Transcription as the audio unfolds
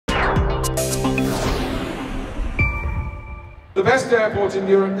The best airport in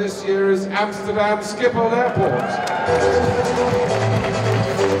Europe this year is Amsterdam Schiphol Airport.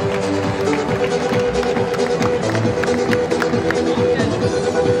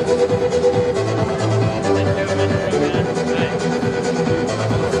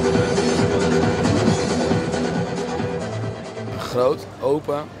 Groot,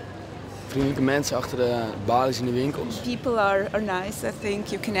 open, vriendelijke mensen achter de balies in de winkels. People are nice, I think.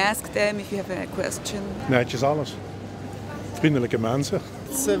 You can ask them if you have a question. Netjes alles. Vriendelijke mensen.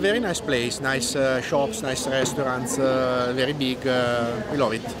 It's a very nice place, nice shops, nice restaurants, very big, we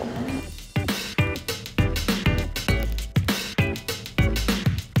love it.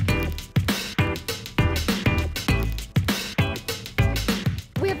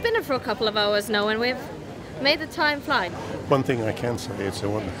 We have been here for a couple of hours now and we've made the time fly. One thing I can say, it's a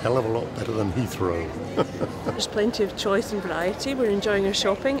hell of a lot better than Heathrow. There's plenty of choice and variety. We're enjoying our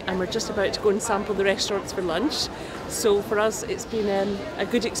shopping and we're just about to go and sample the restaurants for lunch. So for us it's been a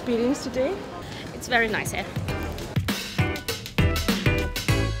good experience today. It's very nice here.